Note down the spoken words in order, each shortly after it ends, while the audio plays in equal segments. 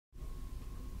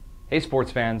Hey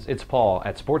sports fans, it's Paul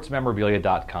at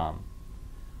SportsMemorabilia.com.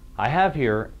 I have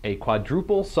here a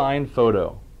quadruple signed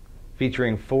photo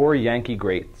featuring 4 Yankee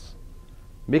greats: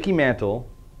 Mickey Mantle,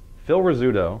 Phil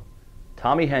Rizzuto,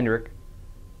 Tommy Henrich,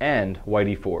 and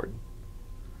Whitey Ford.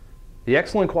 The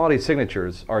excellent quality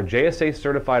signatures are JSA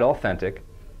certified authentic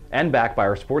and backed by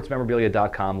our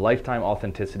SportsMemorabilia.com lifetime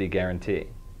authenticity guarantee.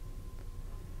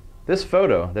 This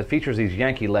photo that features these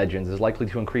Yankee legends is likely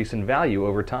to increase in value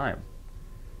over time,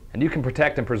 and you can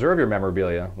protect and preserve your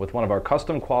memorabilia with one of our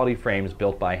custom quality frames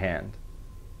built by hand.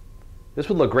 This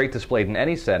would look great displayed in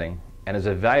any setting and is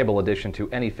a valuable addition to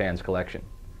any fan's collection.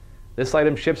 This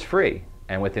item ships free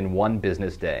and within 1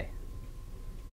 business day.